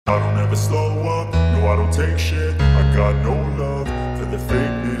I don't ever slow up, no I don't take shit. I got no love for the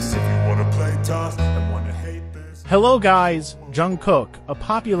fakeness. If you wanna play tough and wanna hate this. Hello guys, Jungkook, a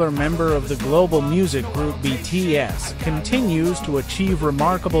popular member of the global music group BTS, continues to achieve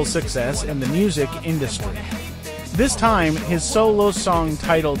remarkable success in the music industry. This time, his solo song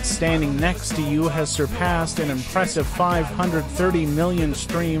titled Standing Next to You has surpassed an impressive 530 million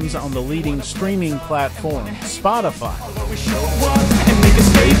streams on the leading streaming platform, Spotify.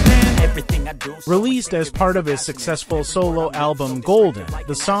 Released as part of his successful solo album Golden,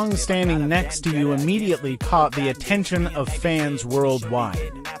 the song Standing Next to You immediately caught the attention of fans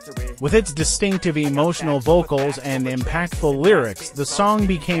worldwide. With its distinctive emotional vocals and impactful lyrics, the song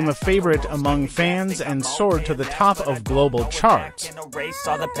became a favorite among fans and soared to the top of global charts.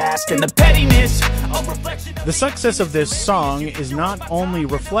 The success of this song is not only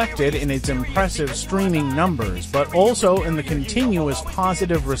reflected in its impressive streaming numbers, but also in the continuous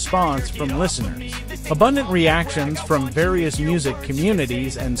positive response from listeners. Abundant reactions from various music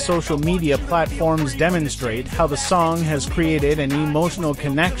communities and social media platforms demonstrate how the song has created an emotional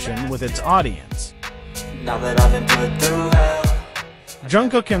connection with its audience. Now that I've been put through hell.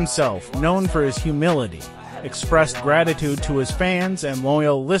 Jungkook himself, known for his humility, expressed gratitude to his fans and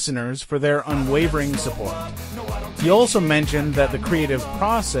loyal listeners for their unwavering support. He also mentioned that the creative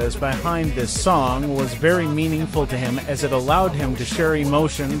process behind this song was very meaningful to him as it allowed him to share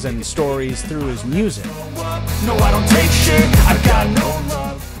emotions and stories through his music.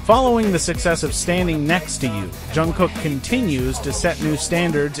 Following the success of Standing Next to You, Jungkook continues to set new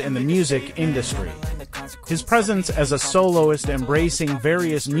standards in the music industry. His presence as a soloist embracing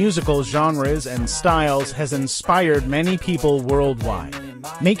various musical genres and styles has inspired many people worldwide,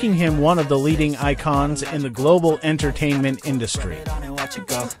 making him one of the leading icons in the global entertainment industry.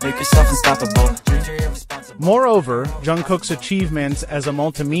 Moreover, Jungkook's achievements as a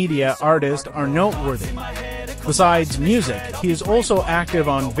multimedia artist are noteworthy. Besides music, he is also active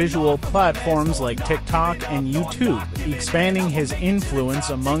on visual platforms like TikTok and YouTube, expanding his influence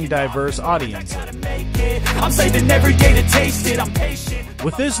among diverse audiences.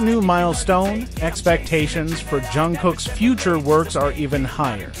 With this new milestone, expectations for Jungkook's future works are even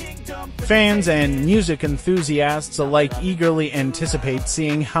higher. Fans and music enthusiasts alike eagerly anticipate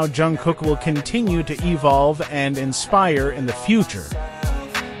seeing how Jungkook will continue to evolve and inspire in the future.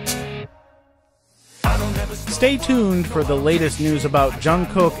 Stay tuned for the latest news about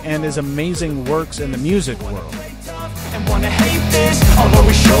Jungkook and his amazing works in the music world. And wanna hate this, I'll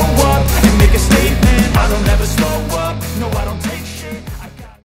always show up and make a statement. I don't ever slow up, no I don't